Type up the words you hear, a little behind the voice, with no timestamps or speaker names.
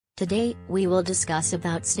Today, we will discuss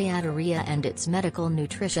about steatorrhea and its medical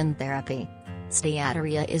nutrition therapy.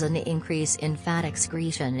 Steatorrhea is an increase in fat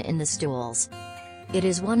excretion in the stools. It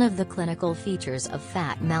is one of the clinical features of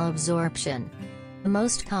fat malabsorption. The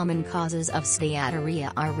most common causes of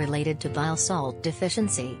steatorrhea are related to bile salt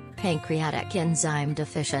deficiency, pancreatic enzyme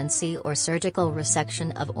deficiency or surgical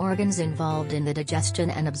resection of organs involved in the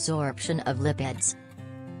digestion and absorption of lipids.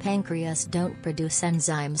 Pancreas don't produce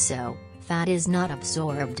enzymes, so fat is not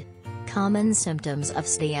absorbed. Common symptoms of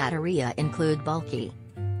steatorrhea include bulky,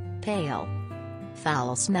 pale,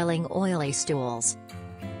 foul-smelling oily stools,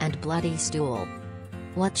 and bloody stool.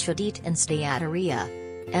 What should eat in steatorrhea?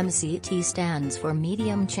 MCT stands for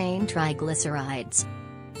medium-chain triglycerides.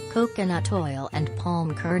 Coconut oil and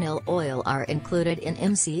palm kernel oil are included in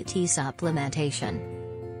MCT supplementation.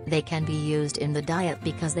 They can be used in the diet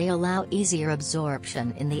because they allow easier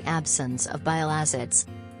absorption in the absence of bile acids.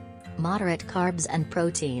 Moderate carbs and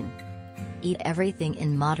protein. Eat everything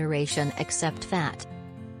in moderation except fat.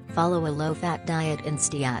 Follow a low-fat diet in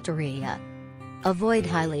steatorrhea. Avoid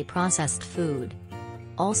highly processed food.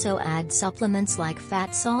 Also add supplements like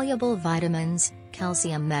fat-soluble vitamins,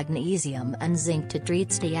 calcium, magnesium and zinc to treat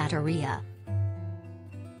steatorrhea.